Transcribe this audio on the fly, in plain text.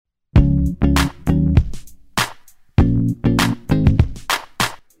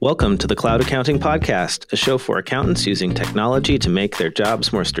Welcome to the Cloud Accounting Podcast, a show for accountants using technology to make their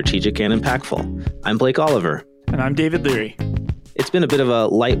jobs more strategic and impactful. I'm Blake Oliver. And I'm David Leary. It's been a bit of a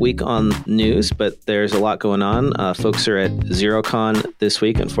light week on news, but there's a lot going on. Folks are at XeroCon this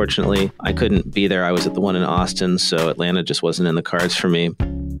week. Unfortunately, I couldn't be there. I was at the one in Austin, so Atlanta just wasn't in the cards for me.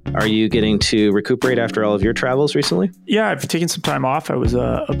 Are you getting to recuperate after all of your travels recently? Yeah, I've taken some time off. I was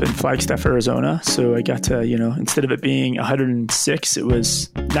up in Flagstaff, Arizona. So I got to, instead of it being 106, it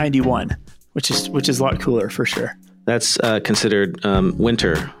was 91, which is a lot cooler for sure. That's considered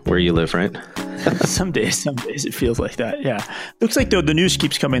winter where you live, right? Some days it feels like that. Yeah. Looks like the news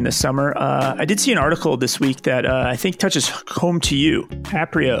keeps coming this summer. I did see an article this week that I think touches home to you.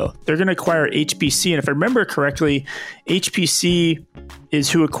 Aprio, they're going to acquire HPC. And if I remember correctly, HPC is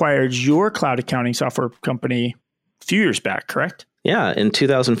who acquired your cloud accounting software company a few years back, correct? Yeah, in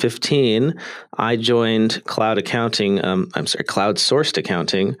 2015, I joined cloud sourced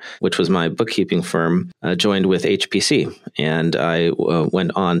accounting, which was my bookkeeping firm, joined with HPC. And I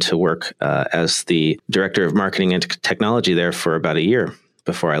went on to work as the director of marketing and technology there for about a year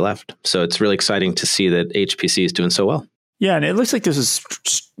before I left. So it's really exciting to see that HPC is doing so well. Yeah, and it looks like this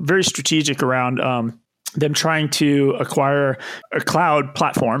is very strategic around them trying to acquire a cloud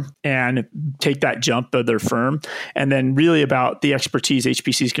platform and take that jump of their firm. And then really about the expertise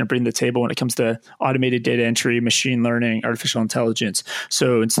HPC is going to bring to the table when it comes to automated data entry, machine learning, artificial intelligence.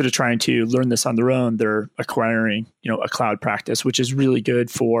 So instead of trying to learn this on their own, they're acquiring, a cloud practice, which is really good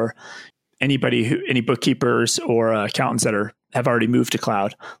for any bookkeepers or accountants that have already moved to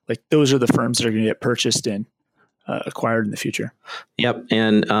cloud. Like those are the firms that are going to get purchased and acquired in the future. Yep.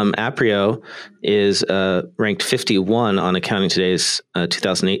 And Aprio is ranked 51 on Accounting Today's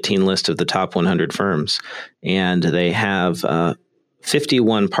 2018 list of the top 100 firms. And they have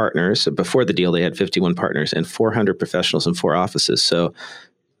 51 partners. Before the deal, they had 51 partners and 400 professionals in 4 offices. So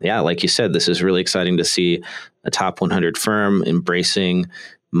yeah, like you said, this is really exciting to see a top 100 firm embracing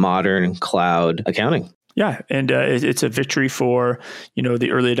modern cloud accounting. Yeah. And it's a victory for,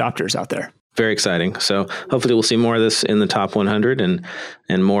 the early adopters out there. Very exciting. So hopefully we'll see more of this in the top 100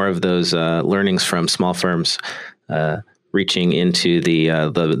 and more of those learnings from small firms reaching into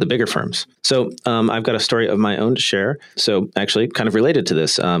the bigger firms. So I've got a story of my own to share. So actually kind of related to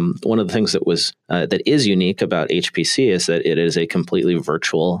this, one of the things that is unique about HPC is that it is a completely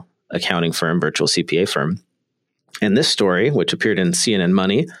virtual accounting firm, virtual CPA firm. And this story, which appeared in CNN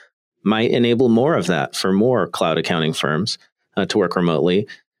Money, might enable more of that for more cloud accounting firms to work remotely.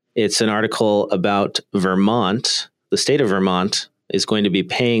 It's an article about Vermont. The state of Vermont is going to be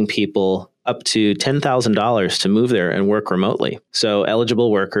paying people up to $10,000 to move there and work remotely. So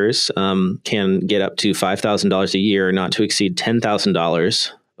eligible workers can get up to $5,000 a year, not to exceed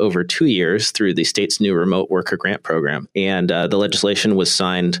 $10,000 over 2 years through the state's new remote worker grant program. And the legislation was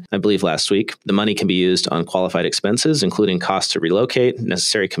signed, I believe, last week. The money can be used on qualified expenses, including costs to relocate,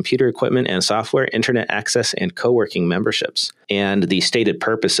 necessary computer equipment and software, internet access, and co-working memberships. And the stated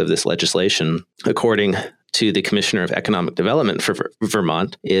purpose of this legislation, according to the Commissioner of Economic Development for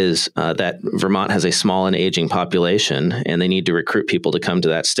Vermont, is that Vermont has a small and aging population, and they need to recruit people to come to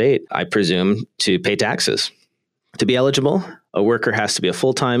that state, I presume, to pay taxes. To be eligible, a worker has to be a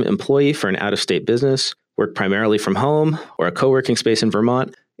full-time employee for an out-of-state business, work primarily from home or a co-working space in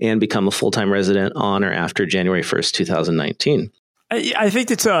Vermont, and become a full-time resident on or after January 1st, 2019. I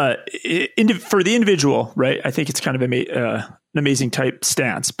think it's for the individual, right? I think it's kind of an amazing type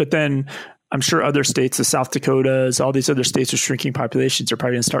stance. But then I'm sure other states, the South Dakotas, all these other states with shrinking populations are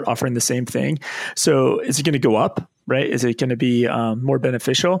probably going to start offering the same thing. So is it going to go up, right? Is it going to be more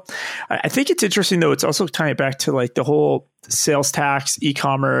beneficial? I think it's interesting, though. It's also tying it back to like the whole sales tax,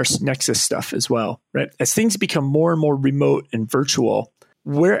 e-commerce, Nexus stuff as well, right? As things become more and more remote and virtual,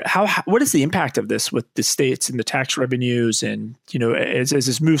 what is the impact of this with the states and the tax revenues and, as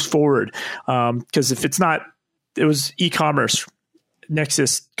this moves forward? Because if it's not, it was e-commerce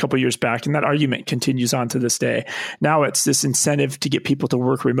Nexus a couple of years back, and that argument continues on to this day. Now it's this incentive to get people to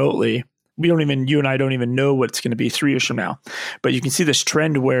work remotely. You and I don't even know what it's going to be 3 years from now. But you can see this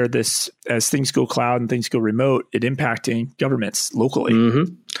trend where as things go cloud and things go remote, it impacting governments locally.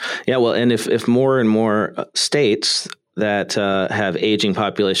 Mm-hmm. Yeah, well, and if more and more states that have aging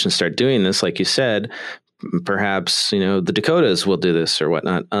populations start doing this, like you said, perhaps, the Dakotas will do this or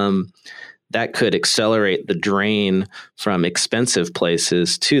whatnot. That could accelerate the drain from expensive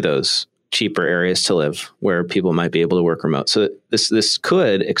places to those cheaper areas to live where people might be able to work remote. So this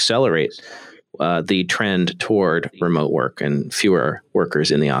could accelerate the trend toward remote work and fewer workers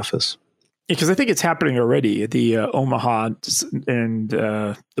in the office. Because I think it's happening already. The Omaha and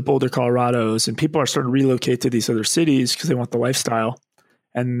the Boulder, Colorados, and people are starting to relocate to these other cities because they want the lifestyle.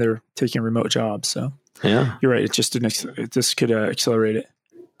 and they're taking remote jobs. So yeah, you're right. It's just this could accelerate it.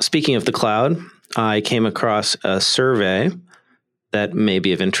 Speaking of the cloud, I came across a survey that may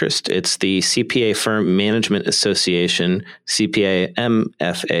be of interest. It's the CPA Firm Management Association, CPAMFA.org.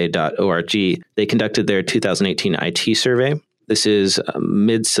 They conducted their 2018 IT survey. This is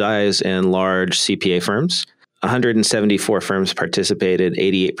mid-size and large CPA firms. 174 firms participated,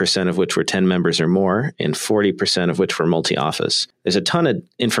 88% of which were 10 members or more, and 40% of which were multi-office. There's a ton of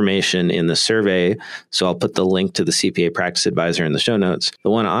information in the survey, so I'll put the link to the CPA Practice Advisor in the show notes.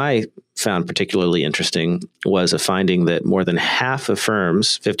 The one I found particularly interesting was a finding that more than half of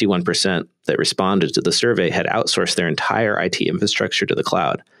firms, 51%, that responded to the survey had outsourced their entire IT infrastructure to the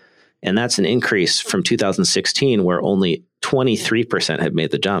cloud. And that's an increase from 2016, where only 23% had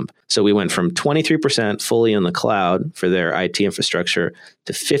made the jump. So we went from 23% fully in the cloud for their IT infrastructure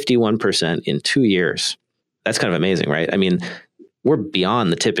to 51% in 2 years. That's kind of amazing, right? I mean, we're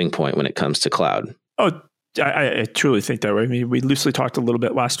beyond the tipping point when it comes to cloud. Oh, I truly think that way. I mean, we loosely talked a little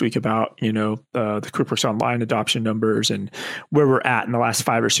bit last week about, the QuickBooks Online adoption numbers and where we're at in the last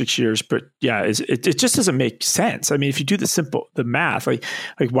 5 or 6 years. But yeah, it just doesn't make sense. I mean, if you do the math, like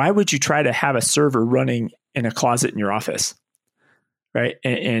why would you try to have a server running in a closet in your office, right?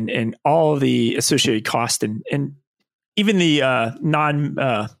 And all the associated cost and even the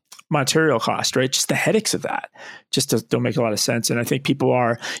non-monetary cost, right? Just the headaches of that just don't make a lot of sense. And I think people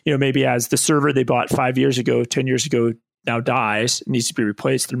are, maybe as the server they bought 5 years ago, 10 years ago now dies, needs to be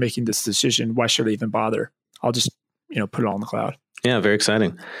replaced. They're making this decision. Why should I even bother? I'll just, put it all in the cloud. Yeah, very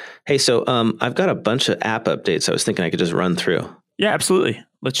exciting. Hey, so I've got a bunch of app updates I was thinking I could just run through. Yeah, absolutely.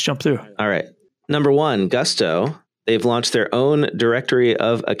 Let's jump through. All right. Number one, Gusto. They've launched their own directory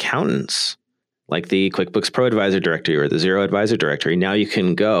of accountants, like the QuickBooks Pro Advisor directory or the Xero Advisor directory. Now you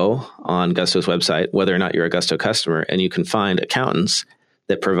can go on Gusto's website, whether or not you're a Gusto customer, and you can find accountants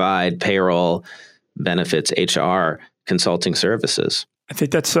that provide payroll, benefits, HR, consulting services. I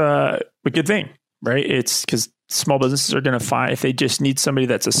think that's a good thing, right? It's because small businesses are going to find, if they just need somebody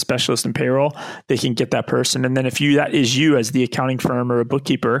that's a specialist in payroll, they can get that person. And then if that is you as the accounting firm or a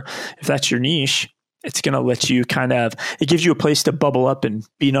bookkeeper, if that's your niche, it's going to let you it gives you a place to bubble up and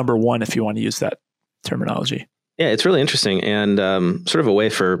be number one, if you want to use that terminology. Yeah, it's really interesting and sort of a way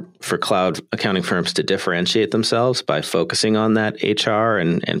for cloud accounting firms to differentiate themselves by focusing on that HR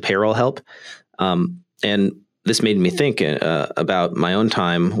and payroll help. And this made me think about my own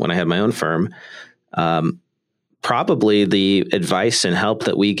time when I had my own firm. Probably the advice and help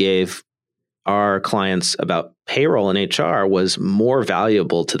that we gave our clients about payroll and HR was more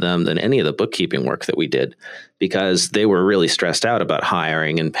valuable to them than any of the bookkeeping work that we did, because they were really stressed out about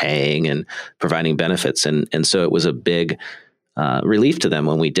hiring and paying and providing benefits. And so it was a big relief to them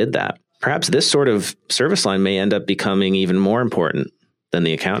when we did that. Perhaps this sort of service line may end up becoming even more important than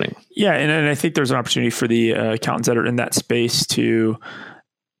the accounting. Yeah, and I think there's an opportunity for the accountants that are in that space to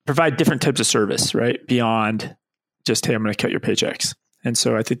provide different types of service, right? Beyond just, hey, I'm going to cut your paychecks. And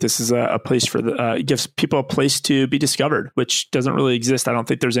so I think this is a place for it gives people a place to be discovered, which doesn't really exist. I don't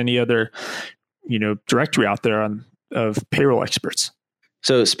think there's any other, directory out there of payroll experts.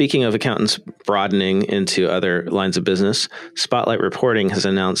 So speaking of accountants broadening into other lines of business, Spotlight Reporting has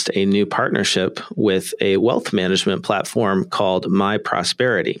announced a new partnership with a wealth management platform called My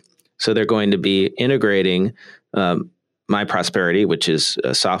Prosperity. So they're going to be integrating My Prosperity, which is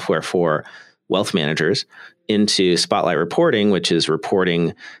a software for wealth managers, into Spotlight Reporting, which is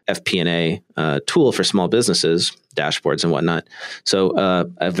reporting FP&A tool for small businesses, dashboards and whatnot. So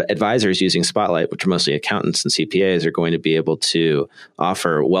advisors using Spotlight, which are mostly accountants and CPAs, are going to be able to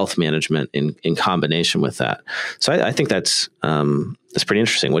offer wealth management in combination with that. So I think that's pretty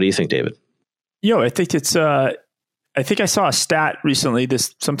interesting. What do you think, David? I think it's I think I saw a stat recently,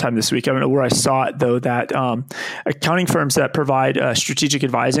 sometime this week. I don't know where I saw it though, that accounting firms that provide strategic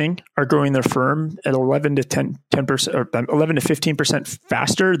advising are growing their firm at 11 to 10% or 11 to 15%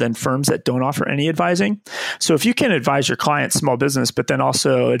 faster than firms that don't offer any advising. So if you can advise your clients, small business, but then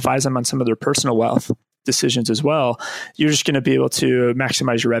also advise them on some of their personal wealth decisions as well, you're just going to be able to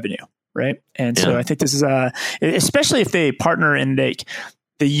maximize your revenue, right? And so I think this is especially if they partner and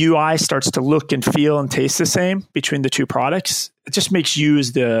the UI starts to look and feel and taste the same between the two products. It just makes you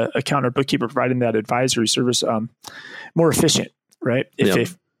as the accountant or bookkeeper providing that advisory service more efficient, right?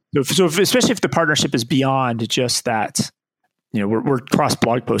 Especially if the partnership is beyond just that, we're cross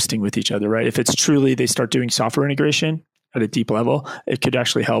blog posting with each other, right? If it's truly they start doing software integration at a deep level, it could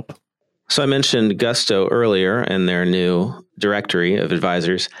actually help. So I mentioned Gusto earlier and their new directory of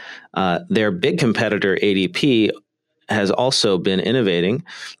advisors. Their big competitor, ADP, has also been innovating.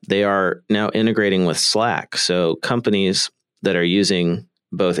 They are now integrating with Slack. So companies that are using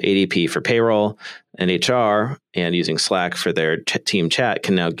both ADP for payroll and HR and using Slack for their team chat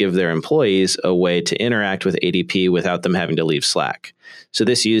can now give their employees a way to interact with ADP without them having to leave Slack. So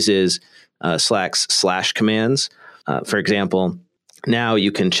this uses Slack's / commands. For example, now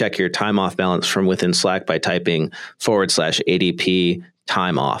you can check your time off balance from within Slack by typing / ADP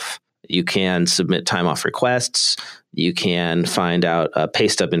time off. You can submit time off requests. You can find out pay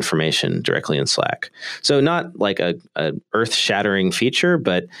stub information directly in Slack. So not like a earth-shattering feature,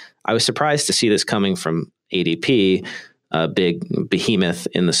 but I was surprised to see this coming from ADP, a big behemoth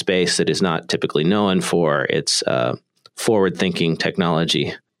in the space that is not typically known for its forward-thinking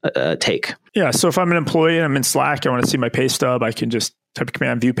technology take. Yeah. So if I'm an employee and I'm in Slack, I want to see my pay stub, I can just type a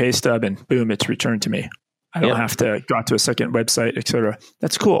command, view pay stub, and boom, it's returned to me. I don't have to go out to a second website, et cetera.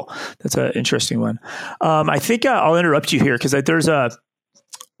 That's cool. That's an interesting one. I think I'll interrupt you here because there's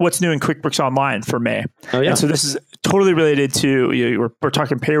what's new in QuickBooks Online for May. Oh, yeah. And so this is totally related to, we're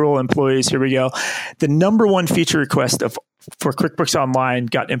talking payroll employees. Here we go. The number one feature request for QuickBooks Online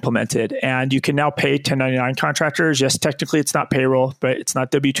got implemented, and you can now pay 1099 contractors. Yes, technically it's not payroll, but it's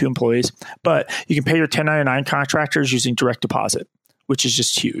not W-2 employees, but you can pay your 1099 contractors using direct deposit, which is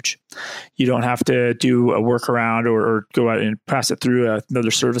just huge. You don't have to do a workaround or go out and pass it through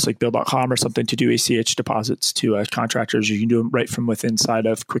another service like Bill.com or something to do ACH deposits to contractors. You can do them right from within inside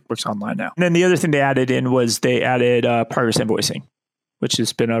of QuickBooks Online now. And then the other thing they added in was they added progress invoicing, which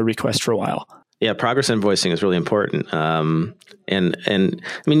has been a request for a while. Yeah, progress invoicing is really important. And I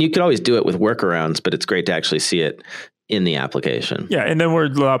mean, you could always do it with workarounds, but it's great to actually see it in the application. Yeah. And then we're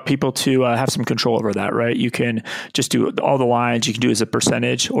allow people to have some control over that, right? You can just do all the lines. You can do it as a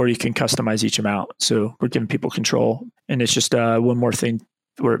percentage, or you can customize each amount. So we're giving people control. And it's just one more thing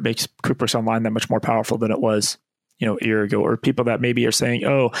where it makes QuickBooks Online that much more powerful than it was, a year ago, or people that maybe are saying,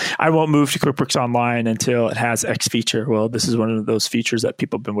 oh, I won't move to QuickBooks Online until it has X feature. Well, this is one of those features that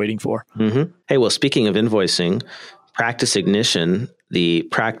people have been waiting for. Mm-hmm. Hey, well, speaking of invoicing, Practice Ignition, the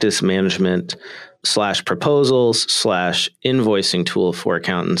practice management / proposals / invoicing tool for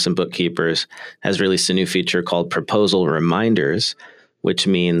accountants and bookkeepers, has released a new feature called proposal reminders, which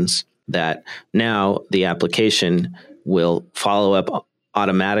means that now the application will follow up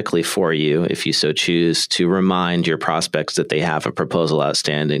automatically for you, if you so choose, to remind your prospects that they have a proposal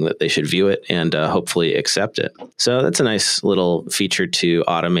outstanding, that they should view it and hopefully accept it. So that's a nice little feature to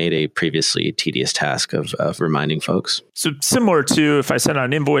automate a previously tedious task of reminding folks. So similar to if I send out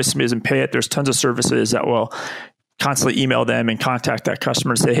an invoice, somebody doesn't pay it, there's tons of services that will constantly email them and contact that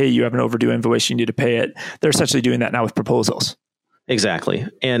customer and say, hey, you have an overdue invoice, you need to pay it. They're essentially doing that now with proposals. Exactly.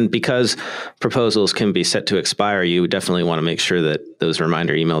 And because proposals can be set to expire, you definitely want to make sure that those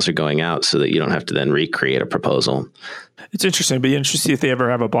reminder emails are going out so that you don't have to then recreate a proposal. It's interesting. It'd be interesting if they ever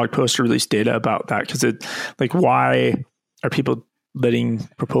have a blog post or release data about that, because why are people letting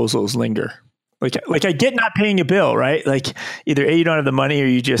proposals linger? Like I get not paying a bill, right? Like either A, you don't have the money, or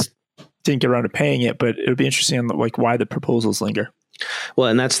you just didn't get around to paying it, but it would be interesting on why the proposals linger. Well,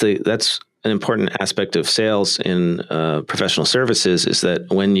 and that's an important aspect of sales in professional services, is that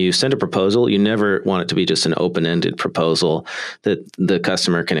when you send a proposal, you never want it to be just an open-ended proposal that the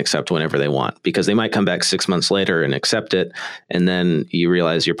customer can accept whenever they want, because they might come back 6 months later and accept it, and then you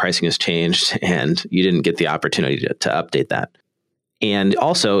realize your pricing has changed and you didn't get the opportunity to update that. And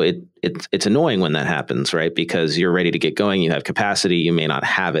also, it's annoying when that happens, right? Because you're ready to get going, you have capacity, you may not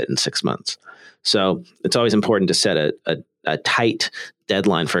have it in 6 months. So it's always important to set a tight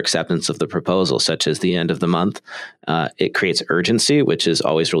deadline for acceptance of the proposal, such as the end of the month. It creates urgency, which is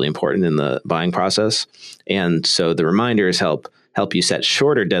always really important in the buying process. And so the reminders help you set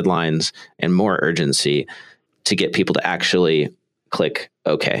shorter deadlines and more urgency to get people to actually click,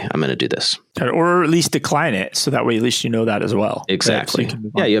 okay, I'm going to do this. Or at least decline it. So that way, at least you know that as well. Exactly. Right?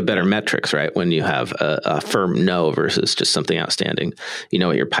 So you have better metrics, right? When you have a firm no versus just something outstanding, you know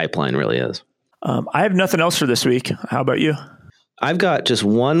what your pipeline really is. I have nothing else for this week. How about you? I've got just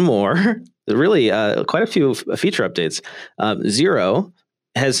one more, really quite a few feature updates. Xero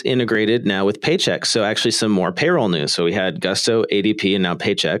has integrated now with Paychex. So actually some more payroll news. So we had Gusto, ADP, and now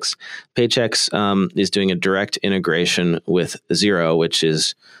Paychex. Paychex is doing a direct integration with Xero, which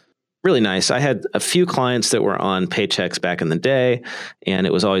is really nice. I had a few clients that were on Paychex back in the day, and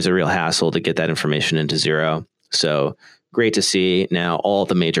it was always a real hassle to get that information into Xero. So great to see now all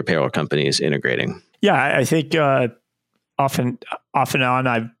the major payroll companies integrating. Yeah, I think off and on,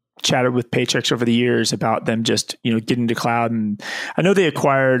 I've chatted with Paychex over the years about them just getting to cloud, and I know they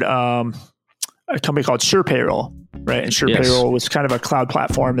acquired a company called Sure Payroll, right? And Sure Payroll was kind of a cloud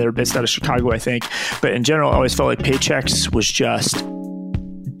platform. They were based out of Chicago, I think. But in general, I always felt like Paychex was just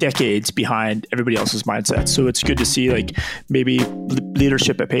decades behind everybody else's mindset. So it's good to see like maybe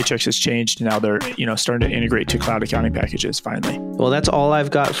leadership at Paychex has changed and now they're, starting to integrate to cloud accounting packages finally. Well, that's all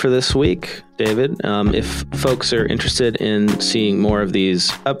I've got for this week, David. If folks are interested in seeing more of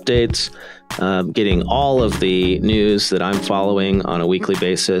these updates, getting all of the news that I'm following on a weekly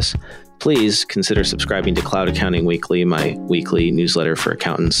basis, please consider subscribing to Cloud Accounting Weekly, my weekly newsletter for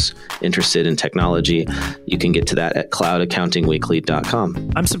accountants interested in technology. You can get to that at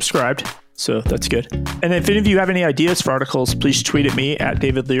cloudaccountingweekly.com. I'm subscribed, so that's good. And if any of you have any ideas for articles, please tweet at me at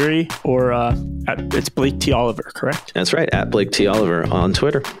David Leary or it's Blake T. Oliver, correct? That's right, at Blake T. Oliver on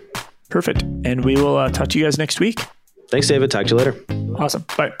Twitter. Perfect. And we will talk to you guys next week. Thanks, David. Talk to you later. Awesome.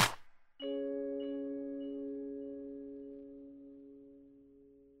 Bye.